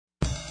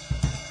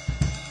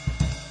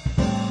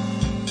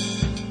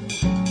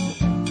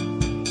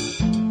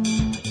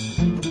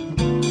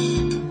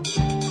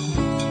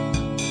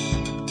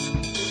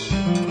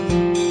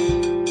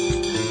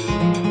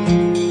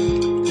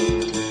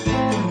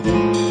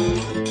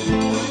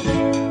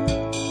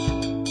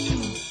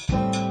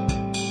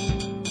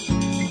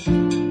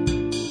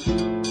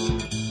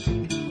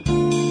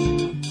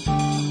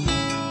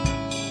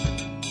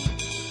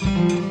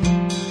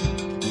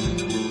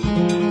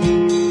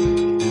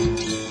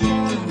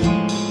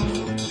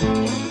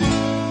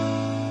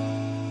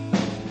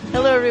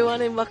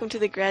welcome to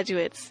The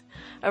Graduates,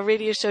 a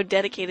radio show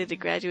dedicated to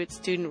graduate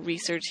student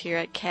research here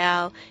at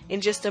Cal. In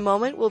just a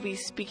moment, we'll be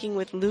speaking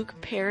with Luke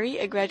Perry,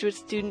 a graduate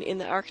student in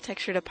the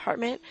architecture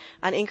department,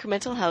 on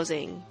incremental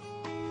housing.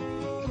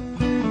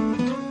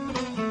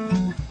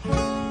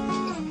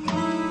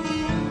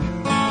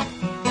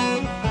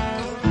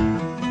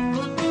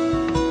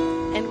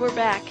 And we're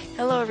back.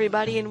 Hello,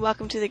 everybody, and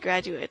welcome to The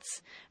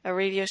Graduates, a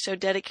radio show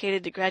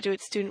dedicated to graduate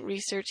student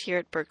research here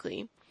at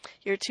Berkeley.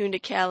 You're tuned to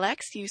CalX,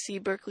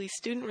 UC Berkeley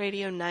Student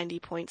Radio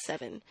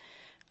 90.7.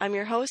 I'm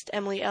your host,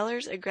 Emily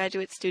Ellers, a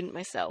graduate student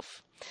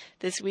myself.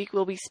 This week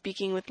we'll be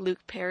speaking with Luke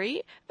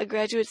Perry, a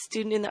graduate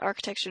student in the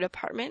architecture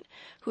department,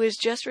 who has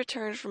just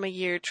returned from a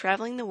year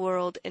traveling the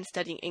world and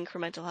studying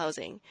incremental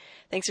housing.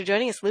 Thanks for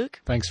joining us, Luke.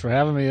 Thanks for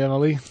having me,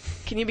 Emily.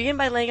 Can you begin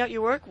by laying out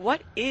your work?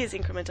 What is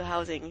incremental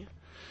housing?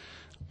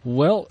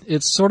 Well,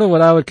 it's sort of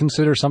what I would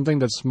consider something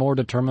that's more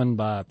determined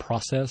by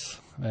process.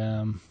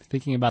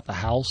 Thinking about the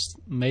house,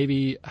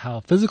 maybe how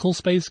physical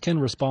space can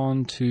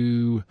respond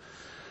to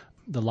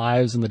the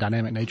lives and the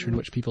dynamic nature in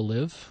which people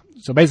live.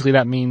 So basically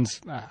that means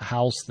a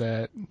house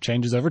that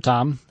changes over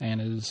time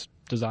and is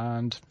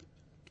designed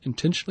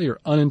intentionally or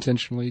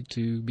unintentionally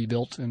to be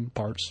built in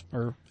parts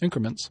or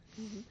increments.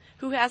 Mm-hmm.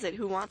 Who has it?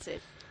 Who wants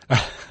it?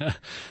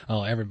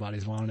 Oh,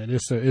 everybody's wanting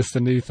it. It's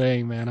the new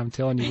thing, man. I'm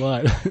telling you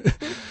what.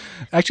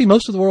 Actually,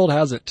 most of the world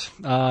has it.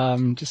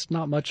 Just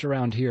not much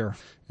around here.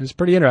 It's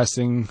pretty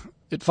interesting.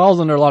 It falls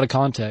under a lot of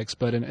context,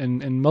 but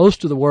in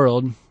most of the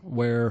world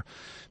where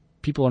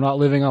people are not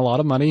living on a lot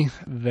of money,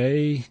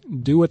 they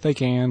do what they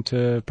can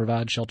to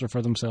provide shelter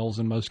for themselves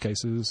in most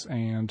cases.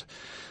 And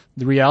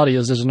the reality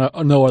is there's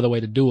no other way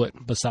to do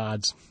it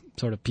besides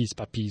sort of piece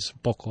by piece,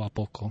 poco a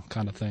poco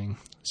kind of thing.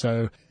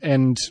 So,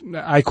 and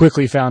I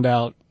quickly found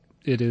out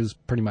it is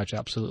pretty much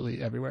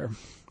absolutely everywhere.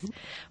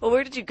 Well,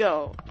 where did you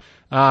go?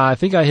 I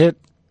think I hit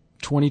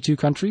 22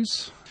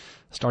 countries.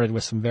 Started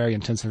with some very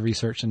intensive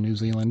research in New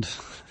Zealand.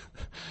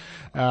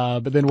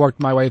 But then worked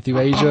my way through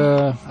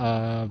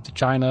Asia, to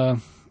China,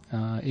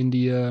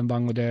 India, and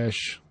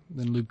Bangladesh,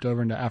 then looped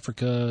over into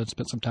Africa,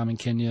 spent some time in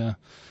Kenya,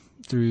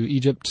 through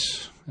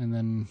Egypt, and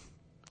then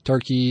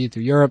Turkey,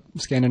 through Europe,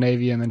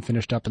 Scandinavia, and then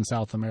finished up in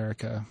South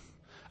America.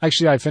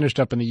 Actually, I finished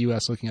up in the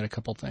U.S. looking at a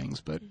couple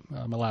things, but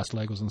my last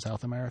leg was in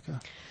South America.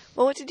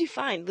 Well, what did you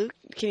find, Luke?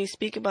 Can you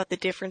speak about the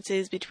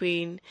differences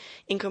between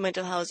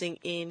incremental housing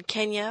in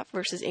Kenya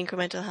versus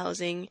incremental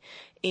housing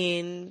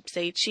in,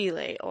 say,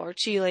 Chile, or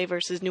Chile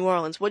versus New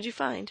Orleans? What did you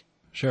find?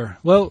 Sure.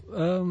 Well,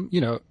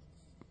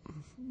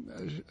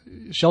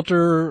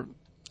 shelter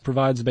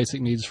provides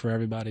basic needs for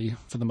everybody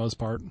for the most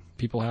part.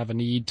 People have a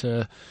need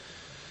to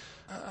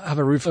have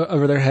a roof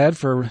over their head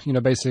for,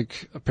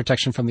 basic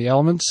protection from the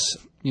elements.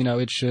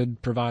 It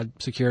should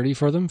provide security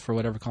for them for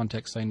whatever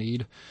context they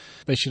need.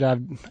 They should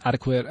have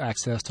adequate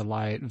access to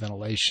light,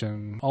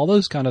 ventilation, all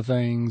those kind of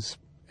things.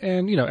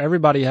 And,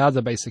 everybody has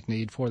a basic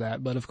need for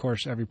that. But of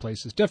course, every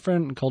place is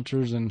different, and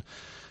cultures and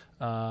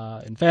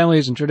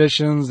families and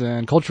traditions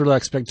and cultural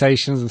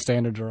expectations and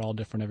standards are all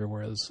different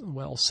everywhere as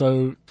well.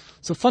 So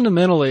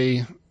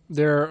fundamentally,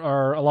 there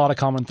are a lot of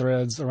common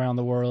threads around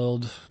the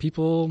world.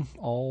 People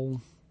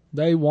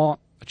they want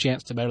a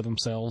chance to better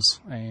themselves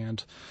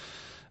and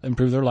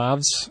improve their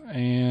lives.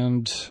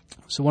 And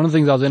so one of the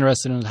things I was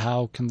interested in is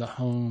how can the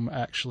home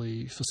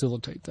actually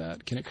facilitate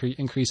that? Can it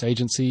increase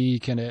agency?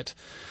 Can it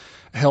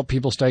help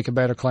people stake a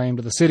better claim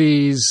to the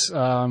cities,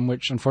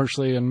 which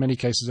unfortunately in many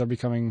cases are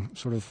becoming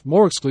sort of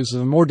more exclusive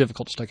and more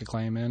difficult to stake a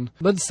claim in?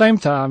 But at the same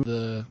time,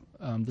 the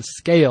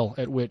scale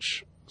at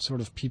which sort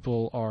of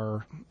people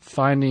are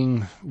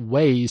finding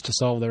ways to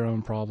solve their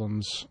own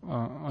problems,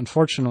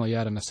 unfortunately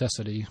out of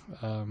necessity,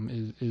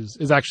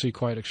 is actually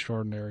quite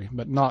extraordinary,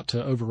 but not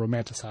to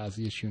over-romanticize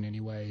the issue in any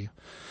way.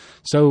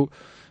 So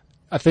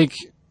I think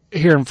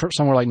here in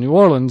somewhere like New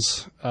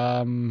Orleans,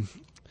 we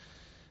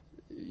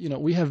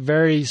have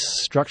very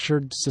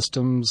structured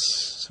systems,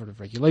 sort of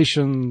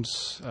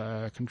regulations,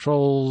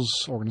 controls,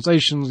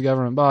 organizations,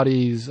 government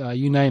bodies,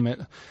 you name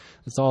it.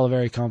 It's all a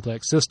very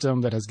complex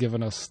system that has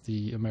given us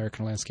the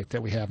American landscape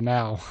that we have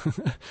now,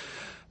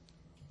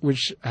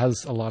 which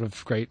has a lot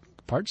of great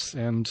parts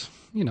and,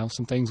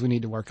 some things we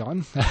need to work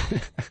on,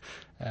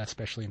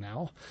 especially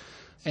now.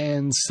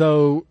 And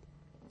so,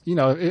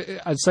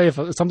 I'd say if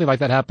something like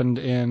that happened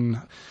in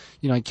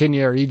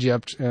Kenya or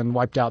Egypt and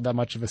wiped out that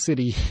much of a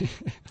city.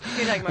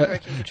 You're talking about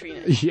Hurricane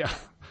Katrina. Yeah.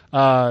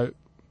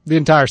 The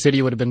entire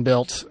city would have been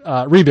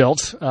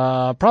rebuilt,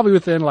 probably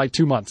within like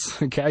 2 months.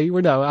 Okay.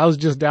 I was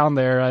just down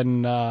there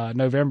in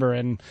November,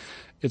 and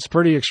it's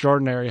pretty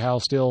extraordinary how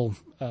still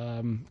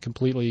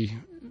completely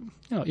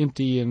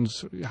empty and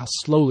how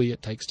slowly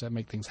it takes to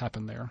make things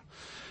happen there.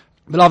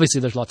 But obviously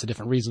there's lots of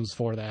different reasons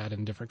for that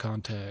in different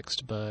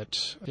contexts.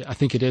 But I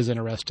think it is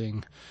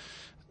interesting,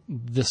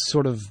 this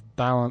sort of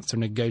balance or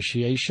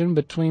negotiation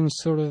between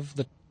sort of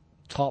the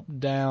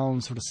top-down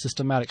sort of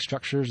systematic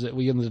structures that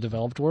we in the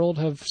developed world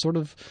have sort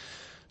of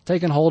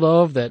taken hold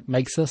of that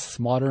makes us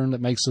modern,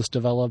 that makes us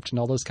developed, and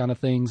all those kind of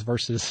things,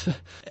 versus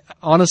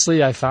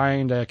honestly, I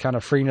find a kind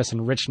of freeness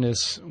and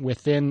richness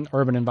within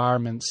urban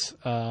environments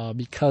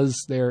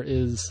because there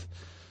is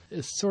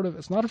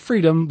it's not a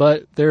freedom,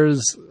 but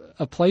there's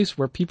a place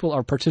where people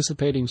are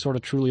participating sort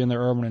of truly in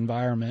their urban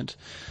environment.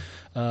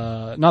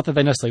 Not that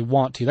they necessarily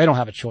want to. They don't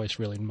have a choice,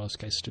 really, in most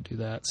cases, to do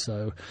that.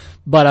 So,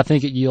 but I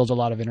think it yields a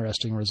lot of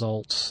interesting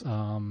results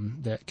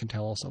that can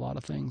tell us a lot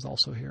of things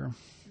also here.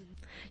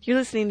 You're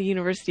listening to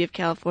University of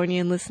California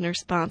and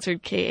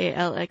listener-sponsored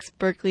KALX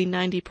Berkeley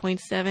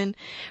 90.7.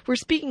 We're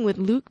speaking with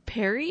Luke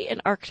Perry,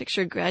 an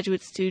architecture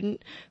graduate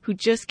student who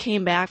just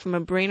came back from a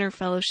Brainerd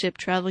Fellowship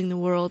traveling the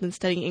world and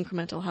studying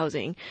incremental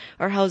housing,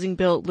 or housing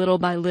built little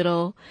by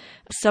little,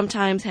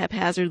 sometimes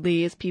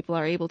haphazardly as people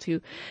are able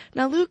to.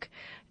 Now, Luke,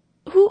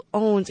 who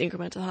owns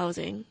incremental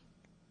housing?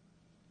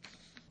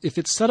 If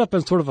it's set up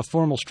in sort of a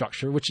formal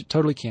structure, which it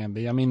totally can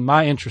be, I mean,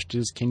 my interest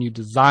is, can you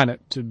design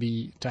it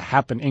to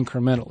happen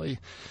incrementally,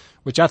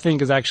 which I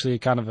think is actually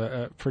kind of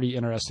a pretty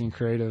interesting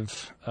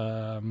creative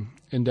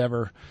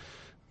endeavor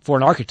for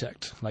an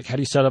architect. Like, how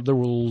do you set up the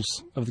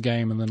rules of the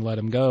game and then let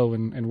them go,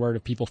 and where do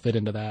people fit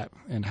into that,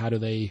 and how do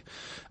they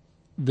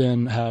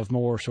then have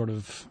more sort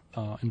of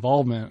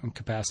involvement and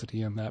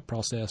capacity in that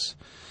process?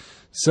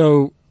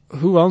 So,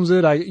 who owns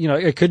it?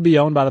 It could be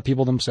owned by the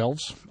people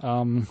themselves.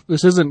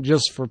 This isn't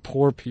just for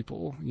poor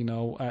people.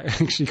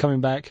 Actually coming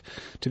back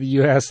to the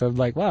U.S., I'm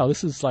like, wow,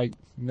 this is like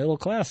middle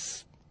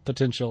class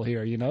potential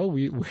here.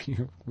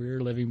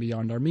 We're living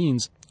beyond our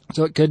means.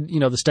 So it could,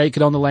 the state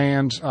could own the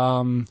land.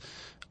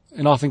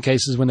 In often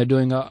cases when they're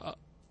doing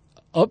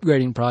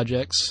upgrading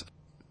projects,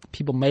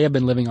 people may have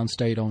been living on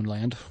state-owned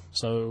land.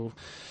 So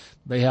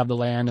they have the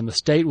land, and the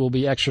state will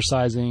be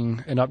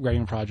exercising an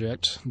upgrading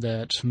project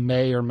that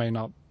may or may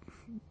not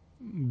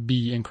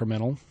be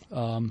incremental.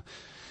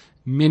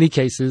 Many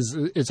cases,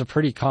 it's a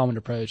pretty common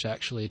approach,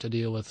 actually, to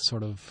deal with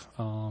sort of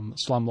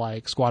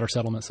slum-like squatter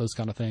settlements, those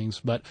kind of things.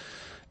 But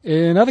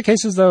in other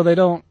cases, though, they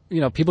don't,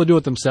 people do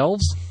it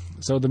themselves.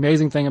 So the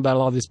amazing thing about a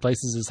lot of these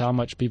places is how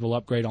much people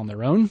upgrade on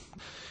their own,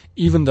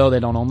 even though they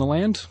don't own the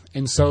land.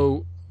 And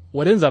so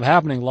what ends up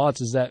happening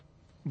lots is that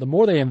the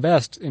more they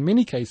invest, in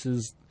many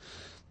cases,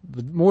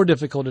 the more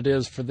difficult it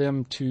is for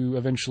them to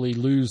eventually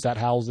lose that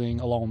housing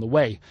along the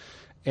way.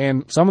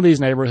 And some of these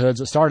neighborhoods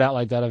that start out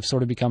like that have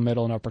sort of become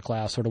middle and upper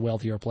class, sort of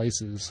wealthier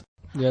places.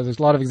 Yeah, there's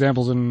a lot of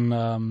examples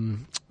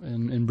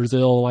in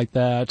Brazil like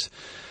that.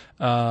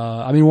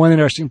 One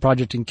interesting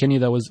project in Kenya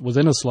that was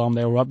in a slum.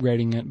 They were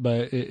upgrading it,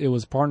 but it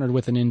was partnered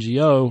with an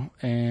NGO,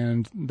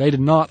 and they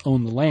did not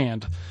own the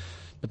land.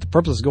 But the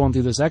purpose of going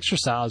through this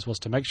exercise was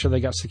to make sure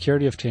they got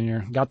security of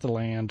tenure, got the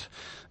land,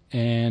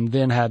 and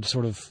then had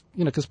sort of,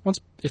 because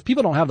if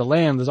people don't have the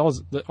land, there's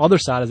always the other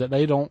side is that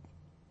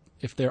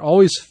if they're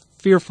always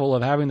fearful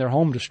of having their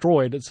home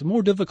destroyed, it's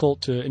more difficult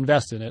to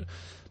invest in it.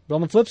 But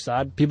on the flip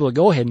side, people that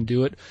go ahead and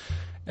do it,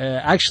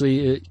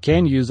 actually it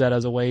can use that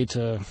as a way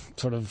to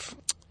sort of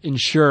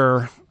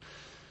ensure,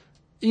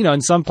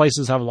 in some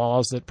places have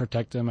laws that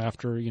protect them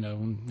after,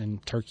 in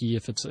Turkey,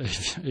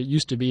 it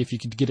used to be if you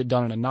could get it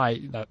done in a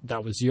night,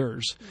 that was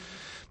yours.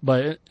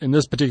 But in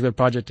this particular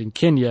project in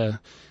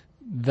Kenya,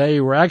 they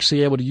were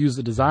actually able to use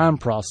the design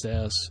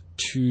process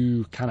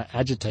to kind of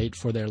agitate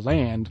for their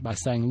land by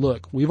saying,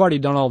 look, we've already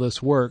done all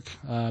this work.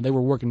 They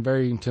were working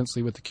very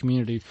intensely with the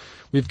community.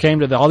 We've came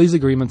to all these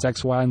agreements,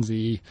 X, Y, and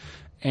Z,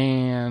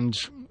 and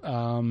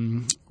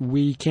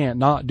we can't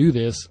not do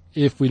this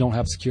if we don't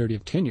have security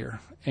of tenure.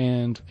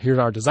 And here's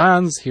our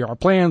designs, here are our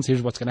plans,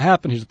 here's what's going to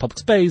happen, here's the public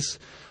space,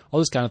 all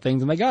this kind of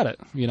things, and they got it,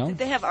 Did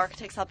they have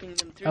architects helping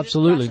them through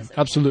Absolutely, this process?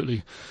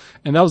 Absolutely.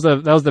 And that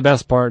was the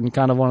best part, and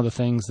kind of one of the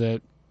things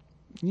that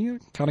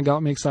kind of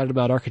got me excited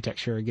about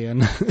architecture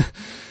again.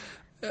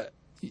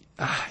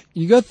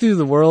 You go through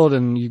the world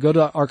and you go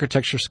to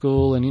architecture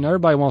school, and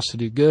everybody wants to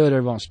do good,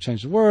 everybody wants to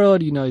change the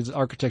world,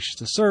 architecture's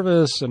the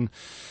service, and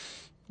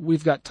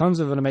we've got tons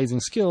of amazing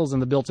skills in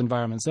the built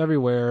environments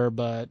everywhere,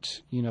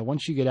 but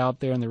once you get out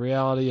there in the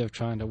reality of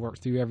trying to work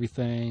through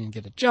everything and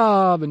get a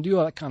job and do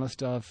all that kind of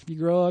stuff, you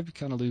grow up, you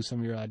kind of lose some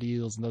of your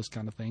ideals and those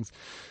kind of things.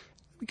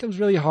 Becomes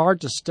really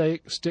hard to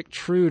stick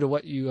true to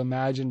what you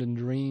imagined and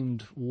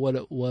dreamed what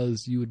it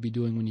was you would be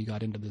doing when you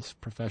got into this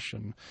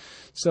profession.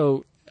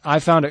 So I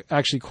found it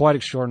actually quite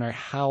extraordinary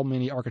how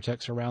many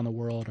architects around the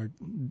world are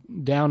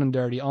down and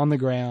dirty, on the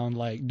ground,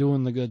 like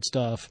doing the good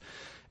stuff.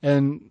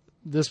 And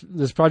this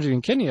project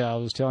in Kenya I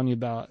was telling you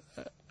about,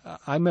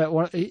 I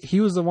met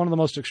he was one of the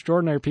most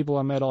extraordinary people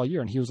I met all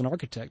year, and he was an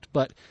architect,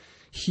 but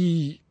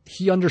he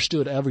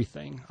understood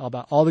everything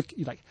about all the,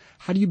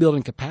 how do you build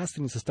in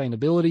capacity and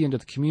sustainability into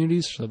the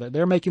communities so that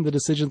they're making the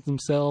decisions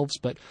themselves,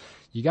 but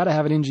you got to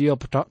have an NGO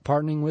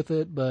partnering with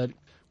it. But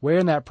where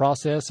in that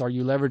process are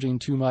you leveraging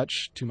too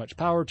much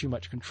power, too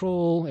much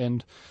control,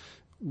 and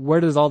where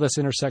does all this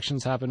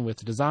intersections happen with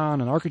the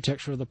design and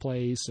architecture of the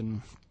place?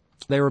 And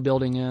they were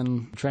building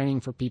in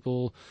training for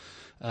people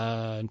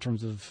in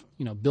terms of,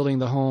 building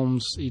the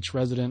homes. Each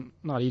resident,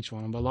 not each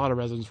one, but a lot of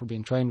residents were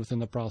being trained within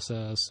the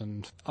process.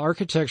 And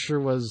architecture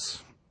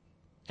was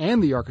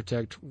and the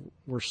architect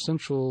were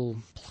central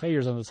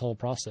players in this whole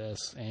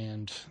process,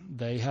 and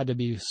they had to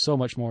be so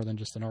much more than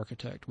just an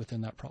architect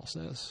within that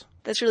process.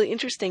 That's really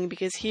interesting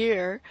because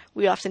here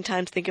we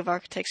oftentimes think of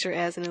architecture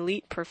as an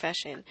elite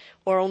profession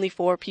or only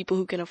for people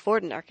who can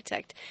afford an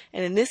architect.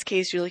 And in this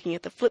case, you're looking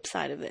at the flip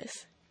side of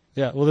this.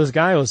 Yeah, well, this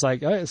guy was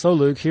like, hey, so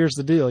Luke, here's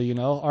the deal,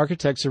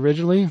 architects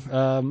originally,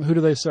 who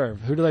do they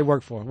serve? Who do they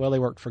work for? Well, they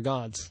worked for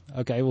gods.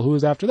 Okay, well, who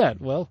was after that?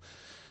 Well,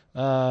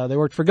 they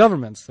worked for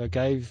governments.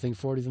 Okay, you think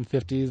 40s and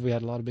 50s, we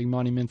had a lot of big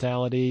money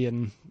mentality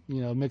and,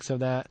 a mix of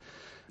that.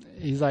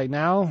 He's like,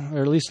 now,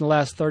 or at least in the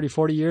last 30,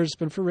 40 years, it's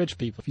been for rich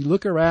people. If you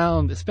look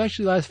around,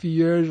 especially the last few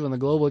years when the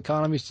global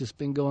economy's just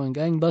been going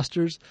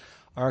gangbusters,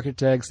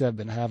 architects have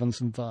been having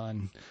some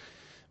fun.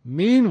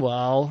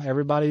 Meanwhile,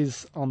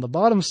 everybody's on the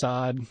bottom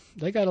side.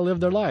 They got to live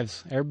their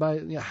lives.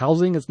 Everybody,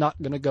 housing is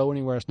not going to go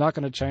anywhere. It's not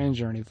going to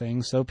change or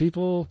anything. So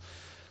people,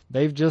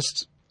 they've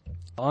just,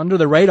 under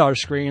the radar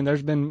screen,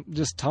 there's been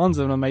just tons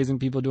of amazing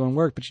people doing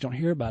work, but you don't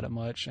hear about it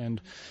much.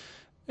 And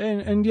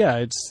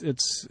yeah,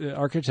 it's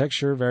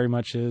architecture very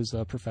much is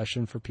a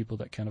profession for people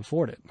that can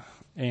afford it.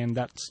 And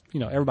that's,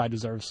 everybody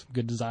deserves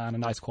good design, a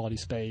nice quality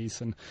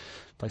space, and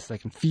a place they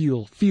can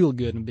feel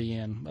good and be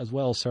in, as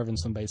well as serving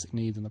some basic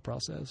needs in the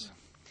process.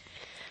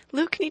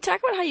 Luke, can you talk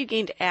about how you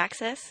gained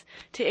access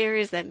to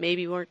areas that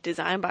maybe weren't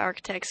designed by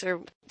architects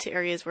or to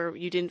areas where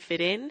you didn't fit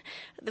in?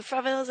 The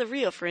Favelas of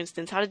Rio, for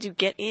instance, how did you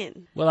get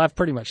in? Well, I've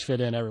pretty much fit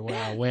in everywhere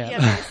I went. Yeah,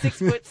 like a 6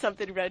 foot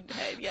something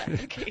redhead. Yeah,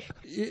 okay.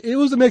 It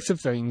was a mix of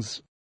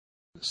things.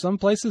 Some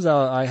places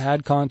I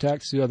had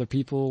contacts to other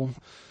people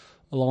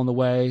along the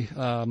way.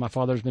 My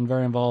father's been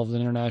very involved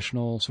in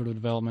international sort of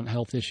development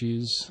health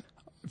issues.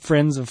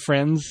 Friends of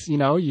friends, you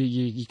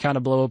kind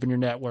of blow open your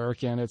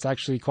network, and it's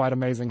actually quite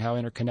amazing how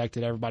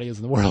interconnected everybody is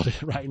in the world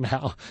right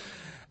now.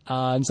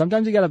 And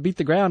sometimes you got to beat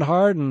the ground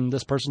hard, and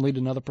this person lead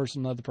another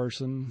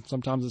person.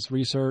 Sometimes it's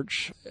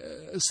research.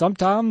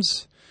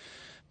 Sometimes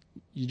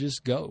you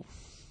just go.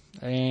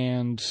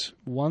 And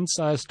once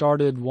I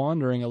started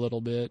wandering a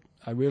little bit,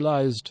 I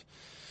realized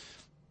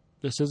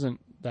this isn't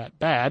that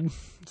bad.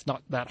 It's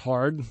not that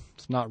hard.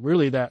 It's not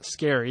really that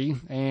scary.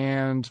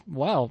 And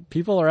wow,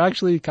 people are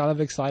actually kind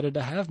of excited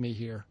to have me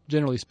here,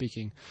 generally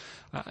speaking.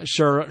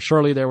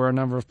 Surely there were a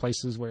number of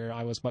places where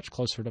I was much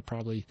closer to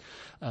probably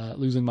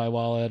losing my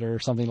wallet or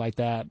something like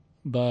that.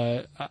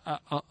 But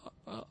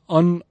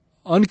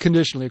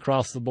unconditionally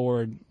across the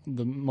board,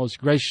 the most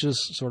gracious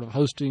sort of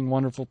hosting,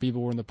 wonderful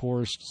people were in the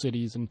poorest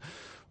cities and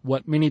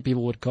what many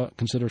people would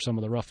consider some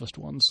of the roughest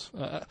ones.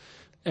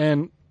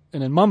 And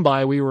in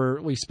Mumbai,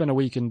 we spent a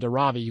week in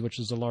Dharavi, which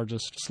is the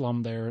largest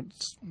slum there.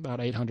 It's about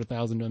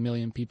 800,000 to 1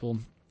 million people.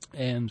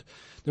 And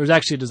there was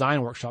actually a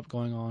design workshop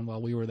going on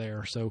while we were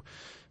there. So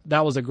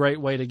that was a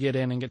great way to get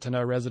in and get to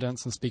know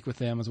residents and speak with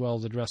them, as well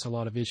as address a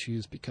lot of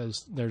issues,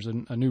 because there's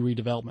a new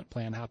redevelopment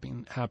plan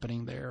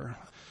happening there,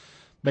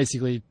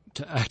 basically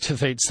to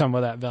activate some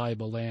of that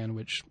valuable land,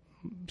 which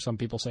some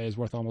people say is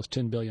worth almost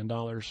 $10 billion.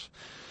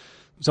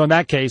 So in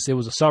that case, it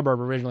was a suburb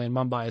originally in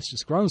Mumbai. It's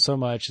just grown so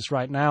much. It's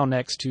right now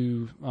next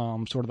to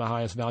sort of the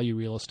highest value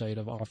real estate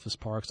of office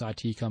parks,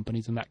 IT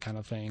companies, and that kind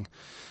of thing.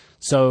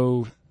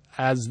 So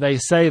as they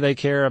say they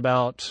care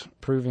about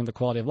improving the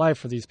quality of life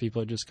for these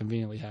people, it just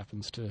conveniently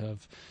happens to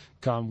have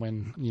come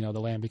when,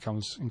 the land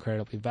becomes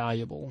incredibly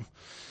valuable.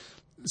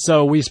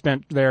 So we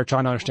spent there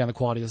trying to understand the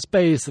quality of the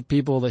space, the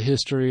people, the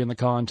history, and the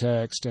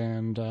context,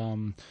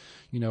 and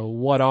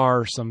what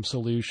are some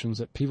solutions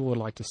that people would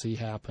like to see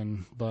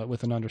happen, but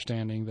with an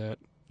understanding that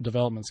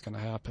development's going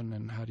to happen,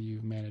 and how do you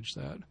manage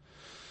that?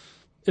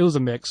 It was a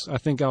mix. I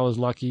think I was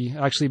lucky.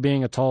 Actually,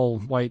 being a tall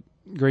white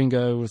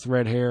gringo with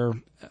red hair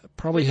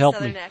probably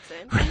helped me.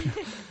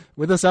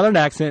 With a Southern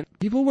accent.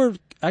 People were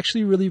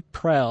actually really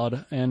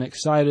proud and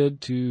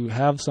excited to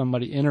have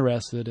somebody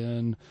interested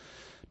in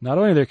not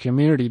only their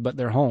community, but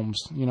their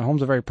homes.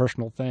 Home's a very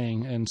personal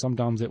thing, and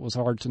sometimes it was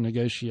hard to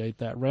negotiate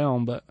that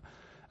realm, but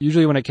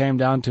usually when it came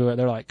down to it,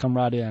 they're like, come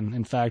right in.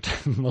 In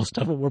fact, most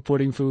of them were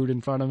putting food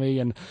in front of me,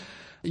 and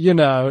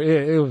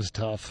it was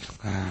tough.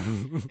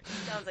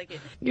 Sounds like it.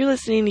 You're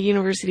listening to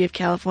University of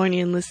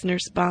California and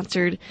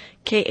listener-sponsored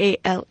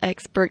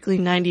KALX Berkeley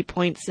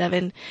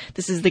 90.7.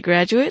 This is The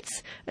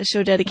Graduates, a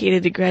show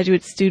dedicated to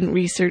graduate student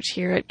research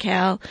here at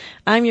Cal.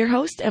 I'm your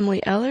host,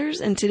 Emily Ehlers,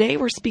 and today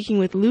we're speaking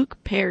with Luke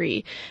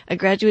Perry, a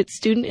graduate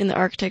student in the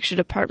architecture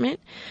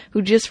department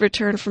who just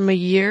returned from a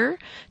year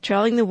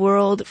traveling the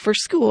world for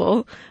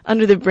school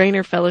under the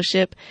Brainer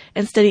Fellowship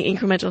and studying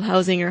incremental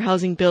housing, or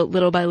housing built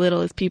little by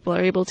little as people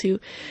are able to.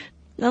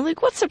 Now,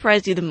 Luke, what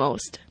surprised you the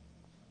most?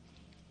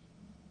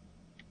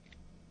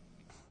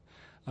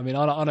 I mean,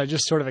 on a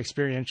just sort of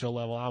experiential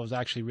level, I was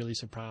actually really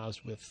surprised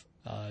with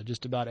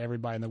just about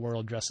everybody in the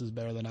world dresses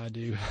better than I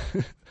do.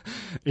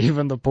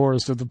 Even the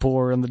poorest of the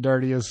poor in the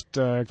dirtiest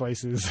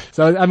places.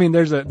 So, I mean,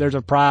 there's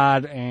a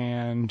pride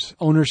and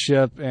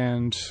ownership,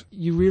 and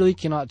you really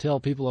cannot tell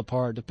people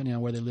apart depending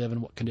on where they live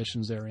and what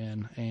conditions they're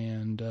in.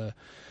 And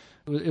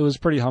it was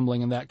pretty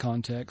humbling in that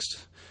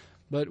context.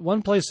 But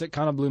one place that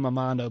kind of blew my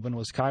mind open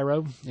was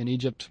Cairo in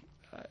Egypt.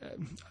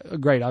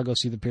 great, I'll go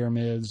see the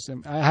pyramids.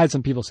 And I had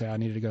some people say I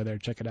needed to go there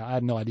and check it out. I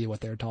had no idea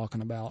what they were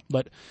talking about.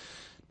 But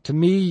to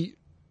me,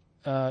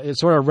 it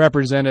sort of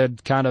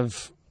represented kind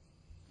of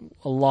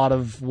a lot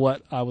of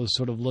what I was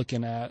sort of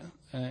looking at.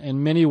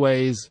 In many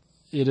ways,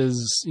 it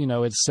is,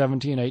 it's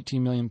 17,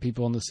 18 million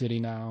people in the city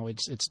now.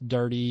 It's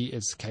dirty,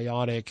 it's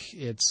chaotic,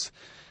 it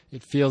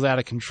feels out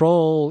of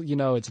control.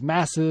 It's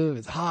massive,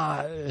 it's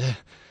hot.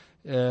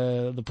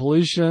 The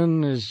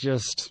pollution is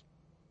just,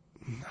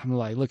 I'm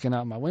like looking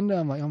out my window.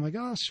 I'm like, oh my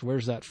gosh,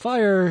 where's that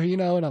fire?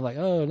 And I'm like,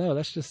 oh no,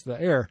 that's just the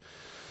air.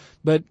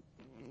 But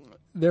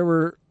there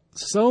were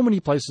so many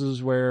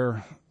places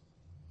where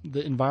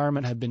the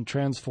environment had been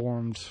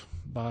transformed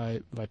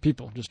by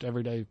people, just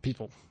everyday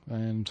people.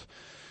 And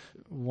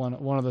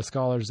one of the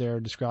scholars there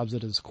describes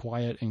it as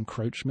quiet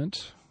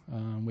encroachment,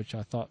 which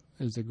I thought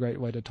is a great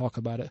way to talk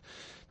about it.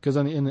 Because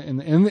in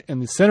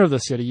the center of the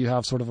city, you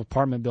have sort of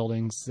apartment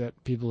buildings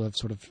that people have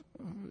sort of,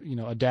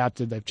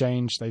 adapted. They've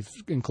changed. They've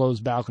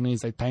enclosed balconies.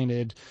 They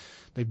painted.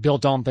 They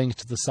built on things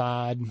to the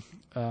side.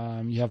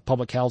 You have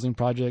public housing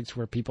projects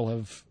where people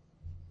have,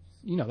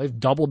 they've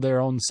doubled their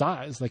own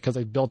size because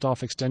they've built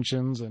off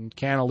extensions and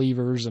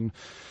cantilevers and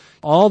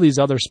all these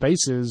other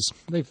spaces.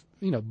 They've,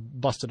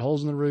 busted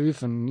holes in the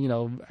roof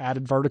and,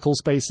 added vertical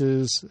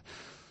spaces.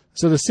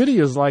 So the city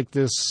is like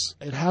this,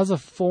 it has a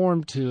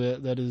form to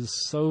it that is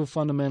so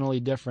fundamentally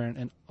different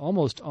and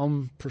almost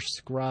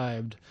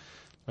unprescribed,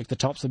 like the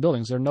tops of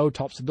buildings. There are no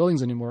tops of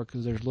buildings anymore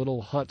because there's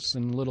little huts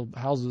and little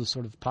houses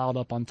sort of piled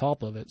up on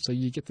top of it. So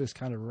you get this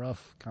kind of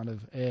rough kind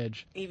of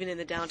edge. Even in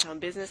the downtown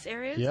business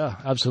areas? Yeah,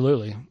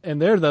 absolutely. And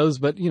there are those,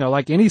 but,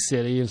 like any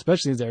city,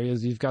 especially these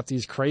areas, you've got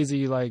these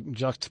crazy like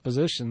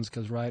juxtapositions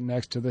because right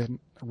next to the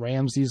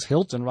Ramses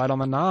Hilton, right on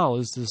the Nile,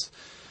 is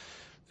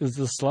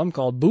this slum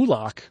called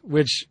Bulak,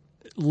 which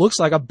looks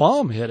like a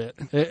bomb hit it.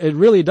 It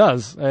really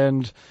does.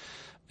 And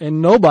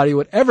nobody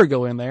would ever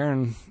go in there.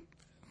 And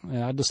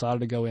I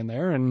decided to go in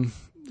there, and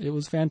it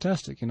was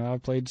fantastic. I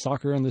played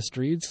soccer in the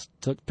streets,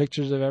 took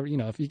pictures of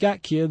if you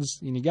got kids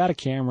and you got a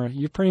camera,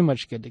 you're pretty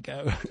much good to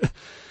go.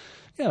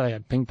 They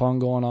had ping pong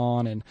going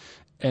on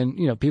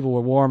and people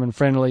were warm and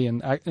friendly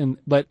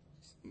but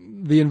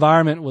the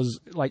environment was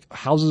like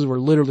houses were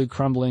literally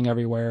crumbling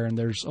everywhere, and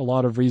there's a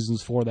lot of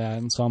reasons for that,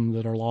 and some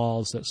that are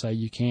laws that say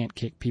you can't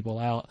kick people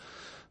out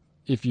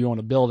if you own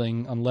a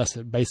building unless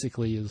it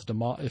basically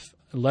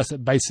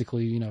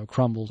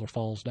crumbles or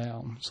falls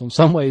down. So in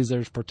some ways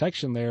there's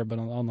protection there, but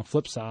on the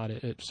flip side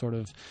it sort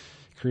of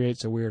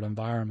creates a weird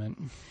environment.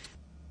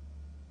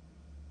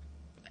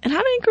 And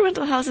how do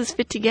incremental houses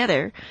fit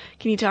together?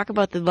 Can you talk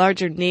about the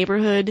larger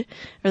neighborhood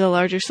or the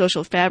larger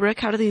social fabric?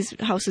 How do these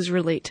houses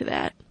relate to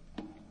that?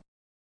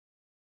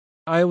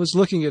 I was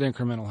looking at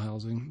incremental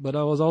housing, but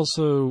I was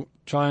also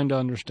trying to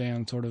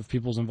understand sort of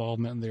people's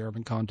involvement in the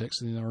urban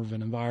context and the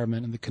urban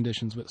environment and the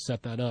conditions that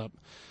set that up.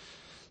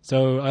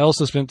 So I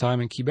also spent time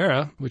in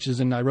Kibera, which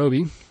is in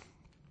Nairobi,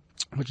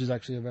 which is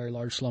actually a very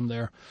large slum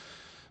there.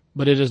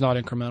 But it is not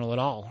incremental at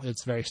all.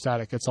 It's very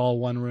static. It's all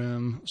one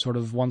room, sort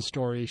of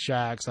one-story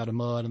shacks out of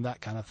mud and that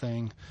kind of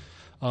thing,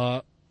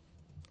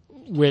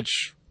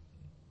 which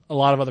a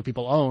lot of other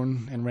people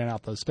own and rent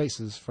out those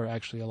spaces for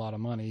actually a lot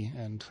of money,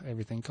 and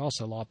everything costs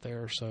a lot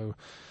there. So,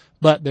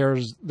 but there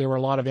were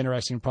a lot of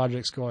interesting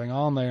projects going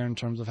on there in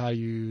terms of how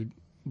you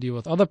deal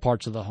with other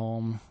parts of the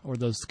home or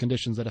those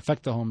conditions that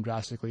affect the home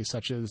drastically,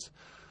 such as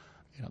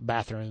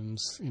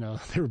bathrooms.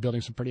 They were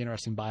building some pretty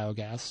interesting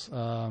biogas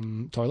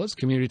toilets,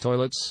 community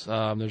toilets.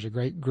 There's a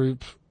great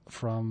group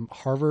from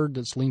Harvard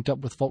that's linked up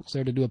with folks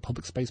there to do a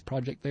public space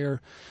project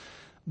there,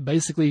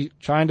 basically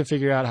trying to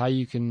figure out how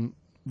you can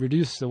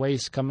reduce the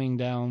waste coming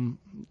down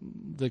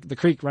the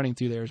creek running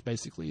through there is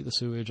basically the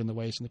sewage and the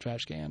waste and the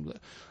trash can. But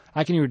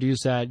how can you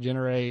reduce that,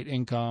 generate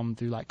income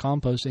through like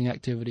composting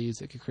activities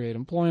that could create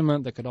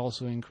employment, that could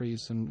also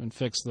increase and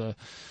fix the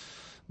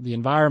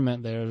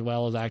environment there, as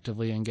well as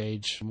actively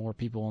engage more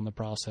people in the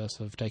process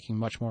of taking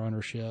much more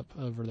ownership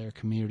over their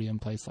community and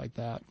place like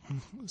that.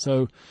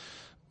 So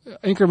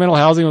incremental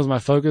housing was my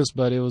focus,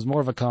 but it was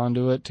more of a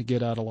conduit to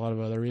get at a lot of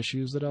other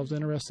issues that I was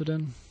interested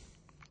in.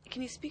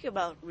 Can you speak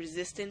about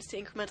resistance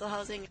to incremental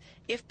housing?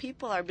 If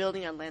people are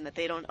building on land that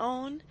they don't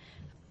own,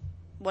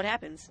 what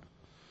happens?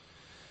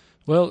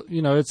 Well,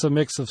 it's a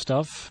mix of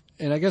stuff.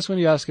 And I guess when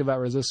you ask about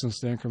resistance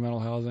to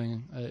incremental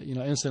housing,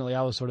 instantly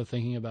I was sort of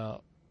thinking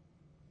about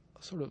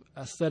sort of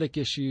aesthetic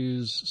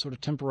issues, sort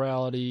of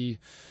temporality,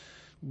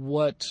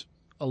 what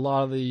a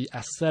lot of the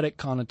aesthetic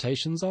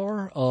connotations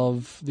are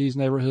of these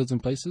neighborhoods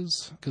and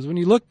places. Because when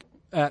you look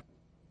at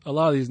a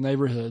lot of these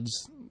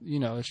neighborhoods,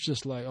 it's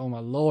just like, oh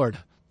my Lord,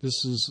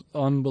 this is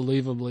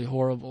unbelievably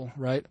horrible,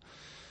 right?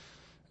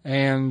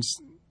 And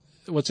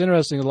what's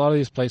interesting, a lot of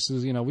these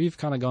places, we've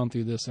kind of gone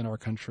through this in our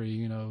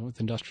country,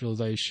 with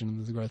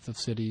industrialization, the growth of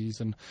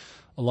cities, and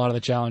a lot of the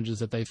challenges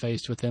that they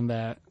faced within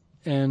that.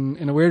 And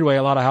in a weird way,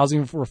 a lot of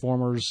housing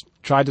reformers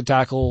tried to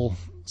tackle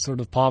sort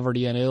of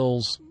poverty and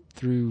ills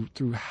through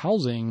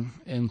housing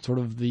and sort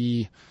of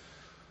the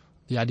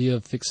idea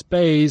of fixed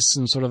space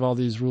and sort of all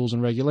these rules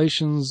and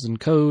regulations and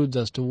codes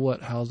as to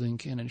what housing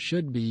can and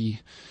should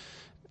be.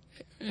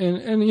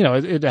 And you know,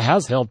 it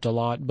has helped a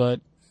lot,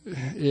 but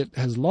it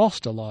has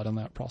lost a lot in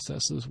that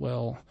process as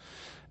well.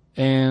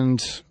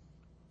 And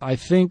I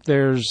think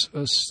there's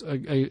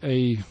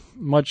a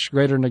much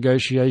greater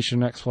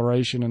negotiation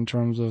exploration in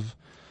terms of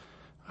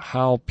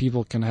how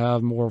people can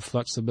have more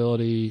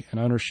flexibility and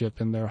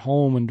ownership in their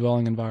home and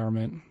dwelling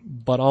environment,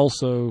 but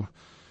also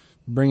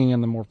bringing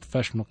in the more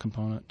professional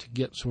component to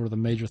get sort of the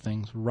major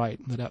things right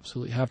that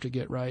absolutely have to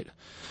get right.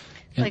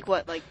 And like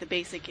what? Like the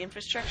basic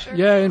infrastructure?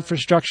 Yeah,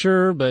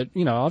 infrastructure, but,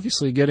 you know,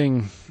 obviously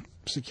getting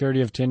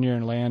security of tenure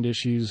and land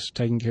issues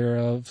taken care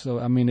of. So,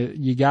 I mean,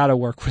 you got to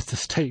work with the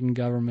state and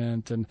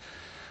government, and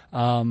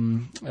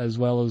as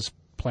well as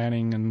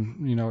planning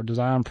and, you know,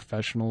 design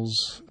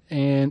professionals.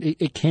 And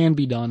it can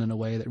be done in a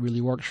way that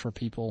really works for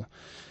people.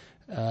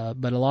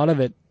 But a lot of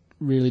it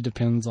really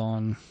depends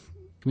on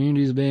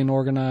communities being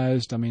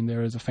organized. I mean,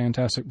 there is a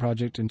fantastic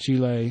project in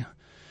Chile.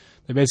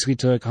 They basically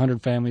took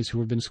 100 families who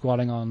had been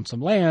squatting on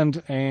some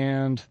land,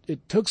 and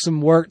it took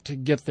some work to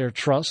get their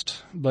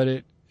trust,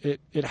 but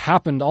it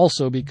happened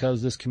also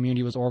because this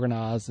community was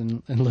organized,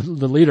 and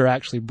the leader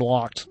actually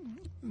blocked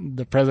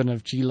the president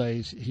of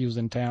Chile. He was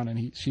in town,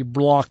 and she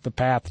blocked the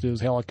path to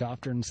his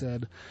helicopter and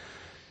said,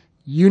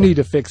 "You need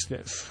to fix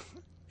this."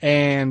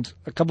 And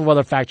a couple of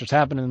other factors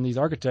happened, and these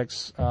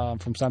architects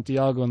from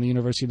Santiago and the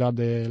Universidad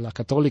de la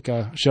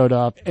Católica showed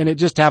up, and it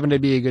just happened to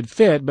be a good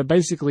fit. But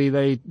basically,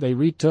 they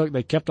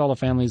kept all the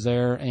families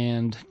there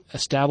and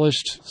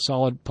established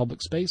solid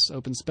public space,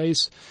 open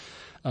space.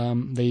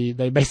 They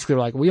basically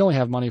were like, we only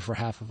have money for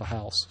half of a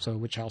house, so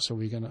which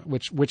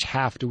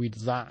half do we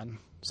design?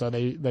 So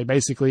they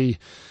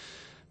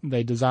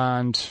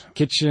designed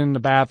kitchen, a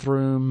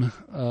bathroom,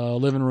 a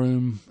living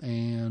room,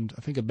 and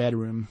I think a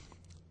bedroom.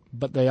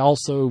 But they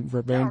also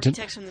were very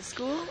architects from the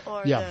school,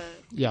 or yeah.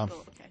 Okay.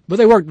 But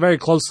they worked very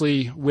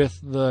closely with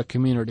the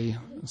community.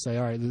 Say,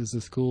 all right, this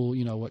is cool.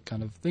 You know, what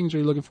kind of things are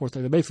you looking for?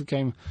 So they basically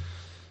came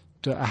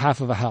to a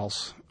half of a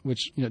house,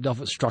 which, you know, dealt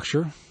with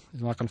structure.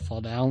 It's not going to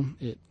fall down.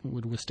 It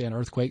would withstand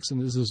earthquakes, and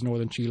this is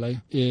northern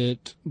Chile.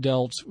 It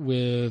dealt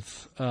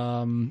with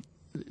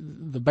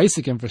the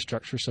basic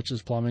infrastructure, such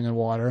as plumbing and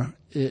water.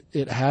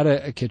 It had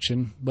a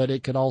kitchen, but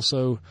it could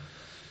also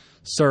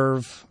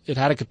serve. It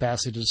had a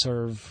capacity to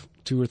serve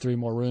 2 or 3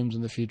 more rooms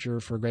in the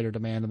future for greater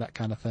demand and that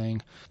kind of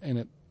thing. And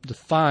it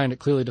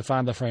clearly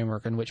defined the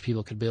framework in which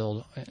people could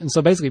build. And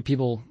so basically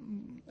people,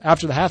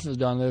 after the half was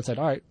done, they said,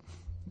 all right,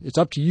 it's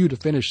up to you to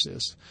finish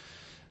this.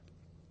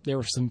 There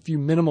were some few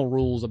minimal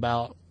rules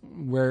about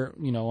where,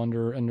 you know,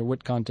 under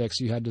what context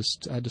you had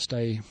to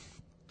stay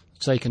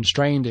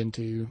constrained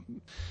into.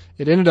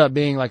 It ended up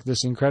being like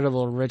this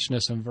incredible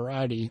richness and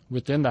variety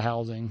within the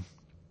housing,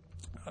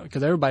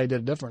 because everybody did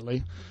it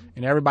differently,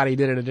 and everybody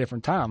did it at a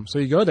different time. So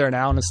you go there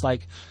now, and it's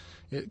like,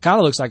 it kind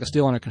of looks like it's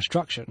still under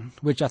construction,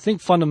 which I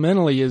think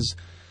fundamentally is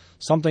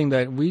something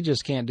that we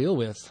just can't deal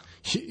with.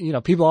 You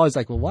know, people are always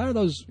like, well, why are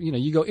those, you know,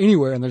 you go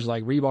anywhere and there's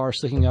like rebar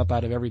sticking up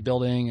out of every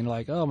building, and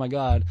like, oh my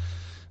God,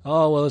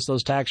 oh, well, it's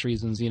those tax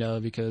reasons, you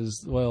know,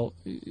 because, well,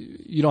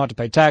 you don't have to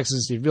pay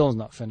taxes if your building's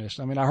not finished.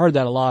 I mean, I heard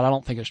that a lot. I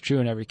don't think it's true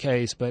in every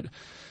case, but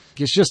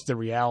it's just the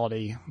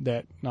reality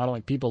that not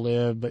only people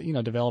live, but, you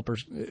know,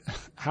 developers,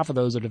 half of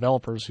those are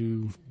developers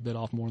who bit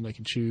off more than they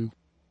can chew.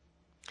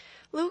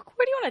 Luke,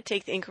 where do you want to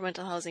take the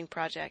incremental housing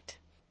project?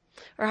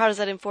 Or how does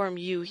that inform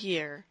you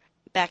here,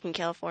 back in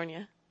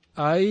California?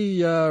 I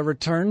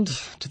returned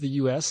to the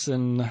U.S.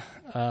 in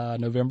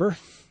November.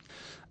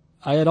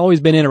 I had always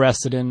been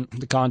interested in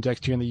the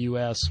context here in the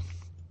U.S.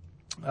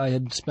 I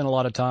had spent a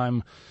lot of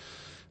time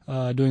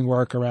doing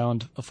work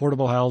around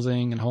affordable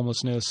housing and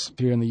homelessness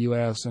here in the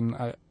U.S.,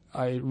 and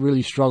I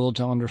really struggled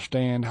to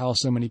understand how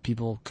so many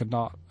people could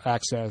not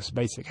access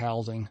basic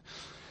housing.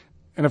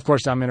 And, of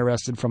course, I'm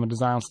interested from a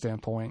design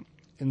standpoint.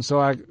 And so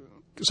I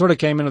sort of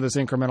came into this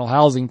incremental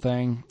housing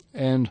thing,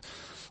 and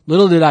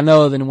little did I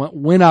know that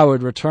when I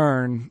would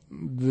return,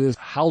 this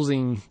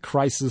housing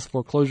crisis,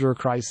 foreclosure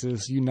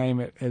crisis, you name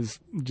it, has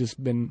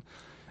just been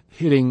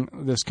hitting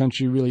this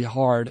country really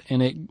hard.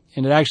 And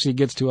it actually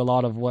gets to a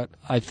lot of what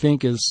I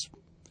think is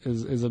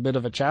a bit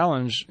of a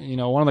challenge. You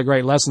know, one of the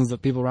great lessons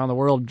that people around the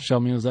world show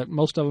me is that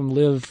most of them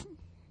live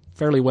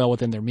fairly well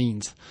within their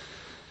means.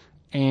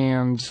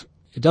 And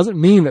it doesn't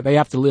mean that they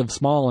have to live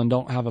small and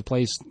don't have a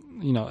place,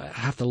 you know,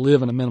 have to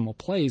live in a minimal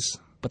place,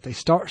 but they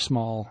start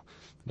small.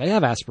 They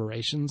have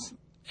aspirations,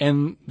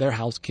 and their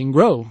house can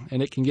grow,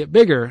 and it can get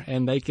bigger,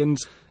 and they can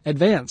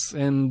advance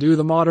and do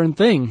the modern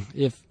thing.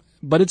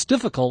 But it's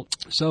difficult.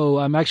 So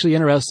I'm actually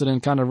interested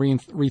in kind of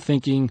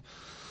rethinking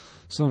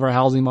some of our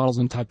housing models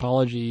and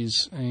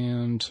typologies,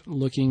 and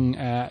looking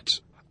at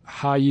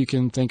how you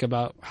can think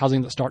about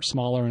housing that starts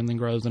smaller and then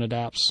grows and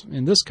adapts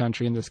in this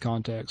country, in this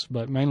context,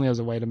 but mainly as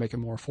a way to make it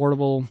more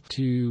affordable,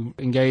 to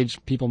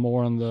engage people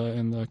more in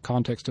the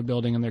context of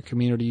building in their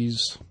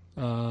communities.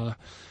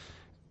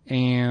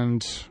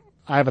 And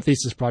I have a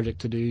thesis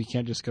project to do. You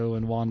can't just go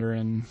and wander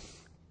and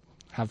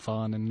have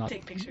fun and not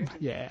take pictures.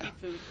 Yeah. Eat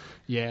food.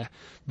 Yeah.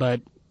 But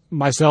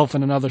myself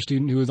and another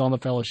student who is on the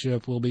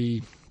fellowship will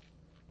be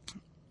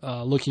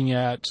looking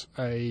at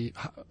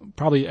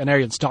probably an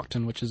area in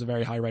Stockton, which is a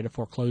very high rate of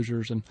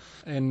foreclosures, and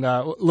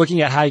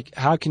looking at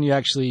how can you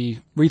actually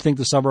rethink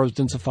the suburbs,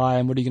 densify,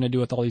 and what are you going to do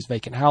with all these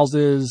vacant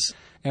houses?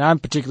 And I'm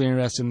particularly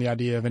interested in the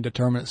idea of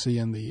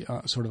indeterminacy and the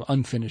sort of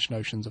unfinished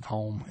notions of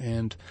home,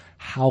 and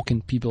how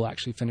can people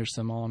actually finish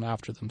them on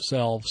after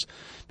themselves?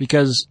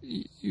 Because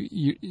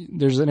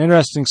there's an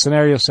interesting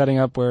scenario setting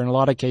up where in a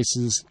lot of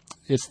cases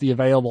it's the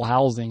available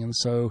housing, and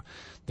so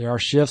there are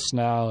shifts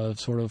now of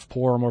sort of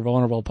poorer, more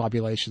vulnerable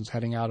populations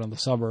heading out in the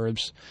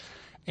suburbs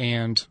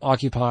and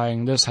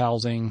occupying this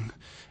housing,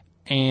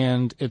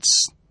 and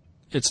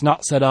it's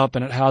not set up,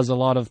 and it has a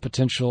lot of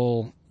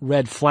potential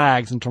red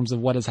flags in terms of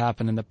what has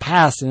happened in the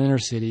past in inner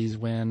cities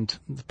when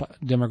the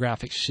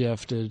demographics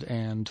shifted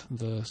and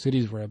the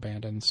cities were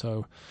abandoned.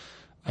 So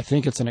I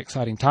think it's an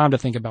exciting time to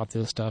think about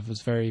this stuff.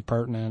 It's very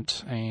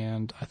pertinent,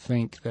 and I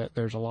think that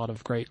there's a lot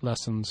of great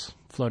lessons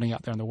floating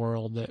out there in the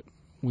world that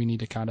we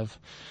need to kind of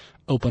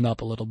open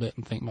up a little bit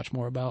and think much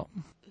more about.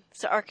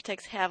 So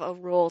architects have a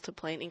role to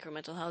play in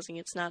incremental housing.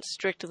 It's not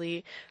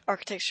strictly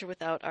architecture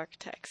without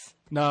architects.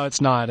 No, it's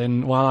not.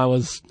 And while I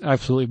was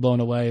absolutely blown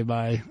away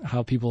by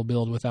how people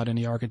build without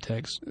any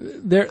architects,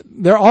 there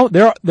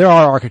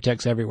are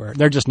architects everywhere.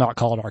 They're just not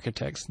called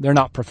architects. They're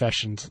not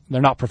professions.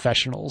 They're not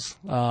professionals.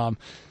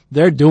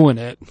 They're doing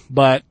it,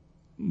 but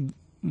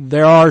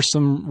there are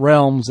some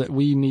realms that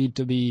we need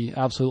to be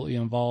absolutely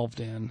involved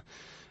in,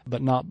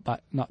 but not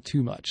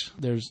too much.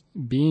 There's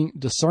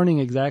discerning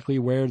exactly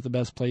where's the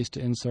best place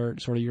to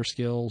insert sort of your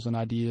skills and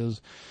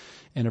ideas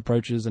and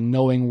approaches, and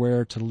knowing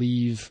where to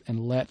leave and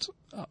let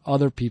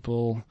other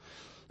people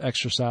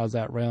exercise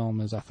that realm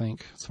is, I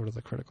think, sort of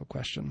the critical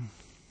question.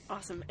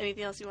 Awesome.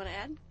 Anything else you want to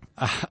add?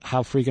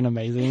 How freaking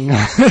amazing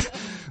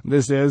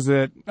this is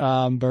that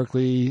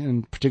Berkeley,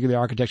 and particularly the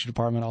architecture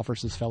department,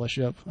 offers this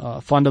fellowship.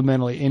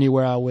 Fundamentally,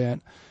 anywhere I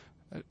went,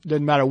 it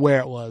didn't matter where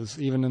it was,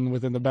 even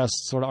within the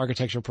best sort of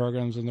architecture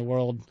programs in the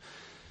world,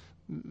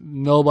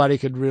 nobody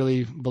could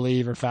really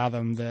believe or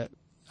fathom that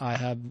I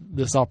had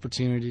this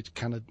opportunity to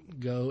kind of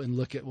go and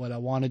look at what I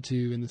wanted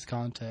to in this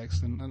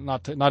context, and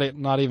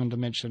not even to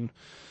mention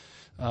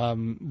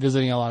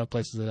visiting a lot of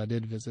places that I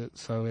did visit.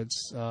 So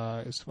it's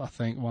I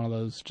think one of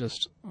those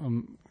just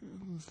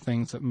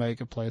things that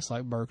make a place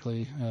like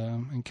Berkeley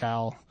and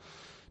Cal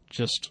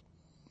just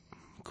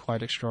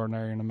quite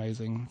extraordinary and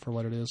amazing for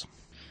what it is.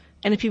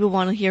 And if people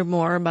want to hear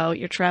more about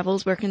your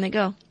travels, where can they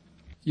go?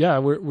 Yeah,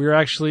 we're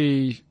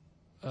actually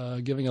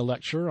giving a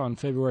lecture on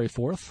February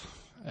 4th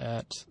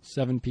at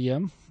 7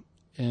 p.m.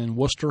 in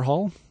Worcester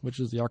Hall, which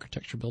is the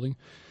architecture building.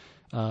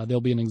 There'll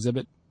be an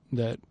exhibit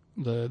that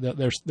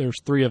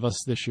there's three of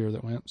us this year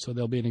that went, so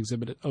there'll be an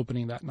exhibit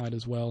opening that night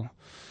as well.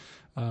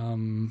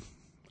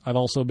 I've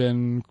also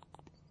been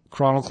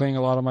chronicling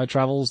a lot of my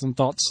travels and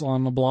thoughts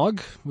on a blog,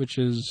 which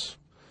is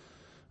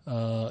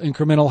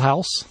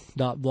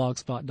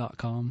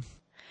incrementalhouse.blogspot.com.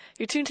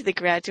 You're tuned to The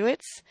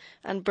Graduates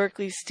on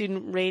Berkeley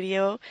Student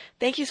Radio.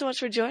 Thank you so much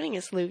for joining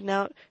us, Luke.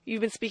 Now,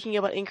 you've been speaking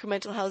about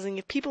incremental housing.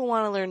 If people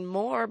want to learn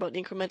more about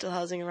incremental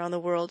housing around the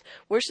world,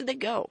 where should they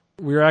go?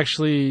 We're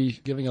actually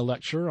giving a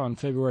lecture on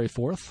February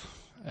 4th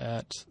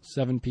at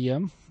 7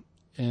 p.m.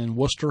 in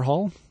Worcester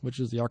Hall,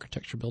 which is the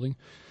architecture building.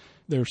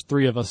 There's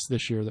three of us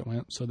this year that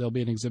went, so there'll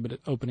be an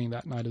exhibit opening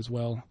that night as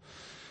well.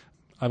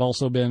 I've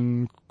also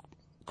been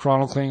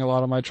chronicling a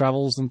lot of my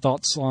travels and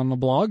thoughts on a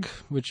blog,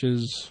 which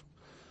is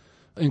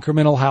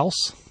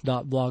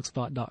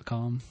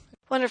incrementalhouse.blogspot.com.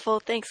 Wonderful.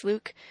 Thanks,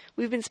 Luke.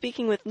 We've been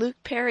speaking with Luke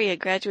Perry, a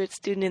graduate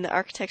student in the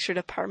architecture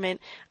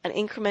department, on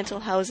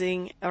incremental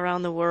housing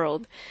around the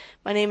world.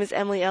 My name is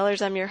Emily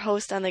Ehlers. I'm your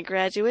host on The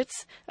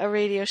Graduates, a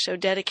radio show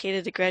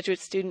dedicated to graduate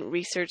student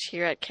research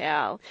here at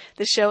Cal.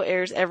 The show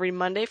airs every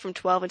Monday from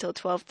 12 until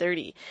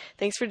 12:30.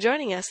 Thanks for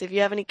joining us. If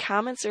you have any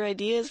comments or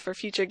ideas for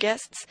future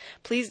guests,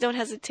 please don't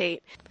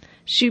hesitate.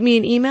 Shoot me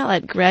an email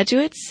at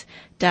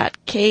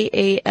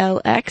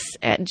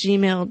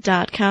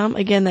graduates.kalx@gmail.com.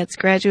 Again, that's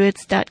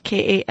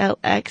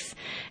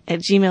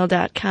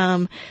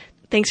graduates.kalx@gmail.com.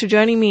 Thanks for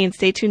joining me, and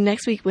stay tuned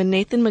next week when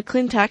Nathan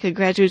McClintock, a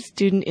graduate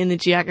student in the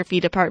geography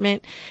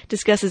department,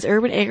 discusses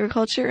urban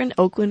agriculture in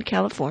Oakland,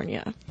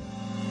 California.